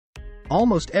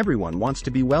Almost everyone wants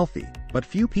to be wealthy, but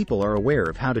few people are aware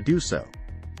of how to do so.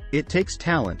 It takes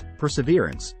talent,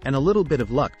 perseverance, and a little bit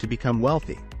of luck to become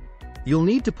wealthy. You'll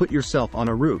need to put yourself on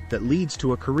a route that leads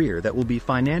to a career that will be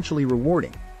financially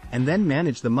rewarding, and then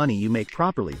manage the money you make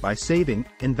properly by saving,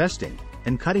 investing,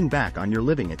 and cutting back on your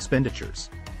living expenditures.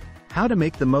 How to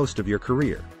make the most of your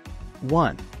career.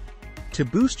 1. To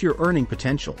boost your earning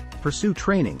potential, pursue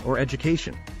training or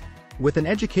education. With an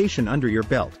education under your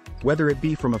belt, whether it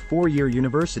be from a 4-year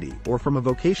university or from a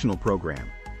vocational program,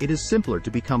 it is simpler to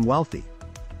become wealthy.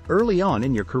 Early on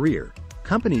in your career,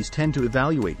 companies tend to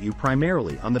evaluate you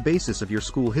primarily on the basis of your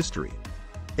school history.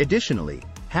 Additionally,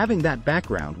 having that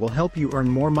background will help you earn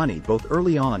more money both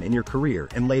early on in your career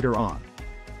and later on.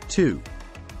 2.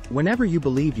 Whenever you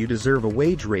believe you deserve a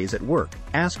wage raise at work,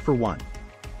 ask for one.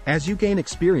 As you gain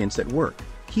experience at work,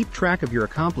 keep track of your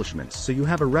accomplishments so you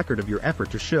have a record of your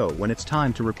effort to show when it's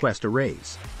time to request a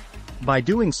raise. By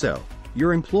doing so,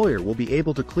 your employer will be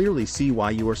able to clearly see why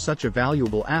you are such a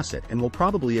valuable asset and will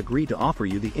probably agree to offer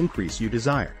you the increase you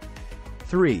desire.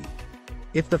 3.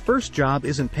 If the first job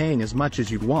isn't paying as much as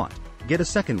you'd want, get a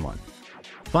second one.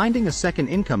 Finding a second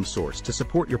income source to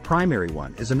support your primary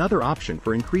one is another option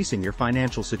for increasing your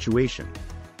financial situation.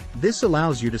 This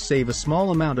allows you to save a small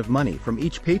amount of money from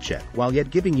each paycheck while yet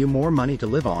giving you more money to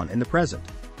live on in the present.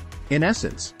 In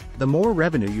essence, the more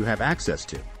revenue you have access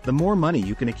to, the more money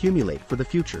you can accumulate for the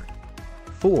future.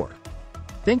 4.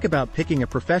 Think about picking a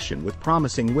profession with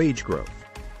promising wage growth.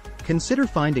 Consider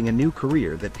finding a new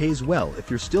career that pays well if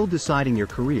you're still deciding your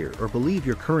career or believe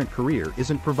your current career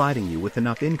isn't providing you with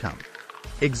enough income.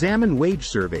 Examine wage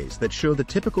surveys that show the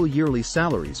typical yearly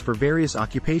salaries for various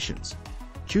occupations.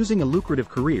 Choosing a lucrative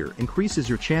career increases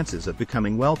your chances of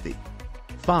becoming wealthy.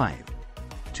 5.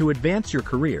 To advance your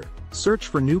career, search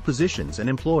for new positions and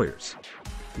employers.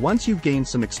 Once you've gained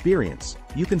some experience,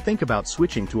 you can think about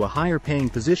switching to a higher-paying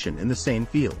position in the same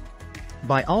field.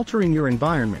 By altering your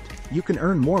environment, you can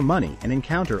earn more money and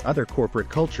encounter other corporate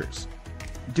cultures.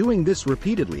 Doing this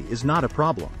repeatedly is not a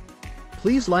problem.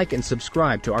 Please like and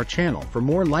subscribe to our channel for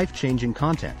more life-changing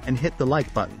content and hit the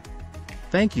like button.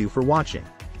 Thank you for watching.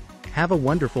 Have a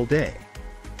wonderful day.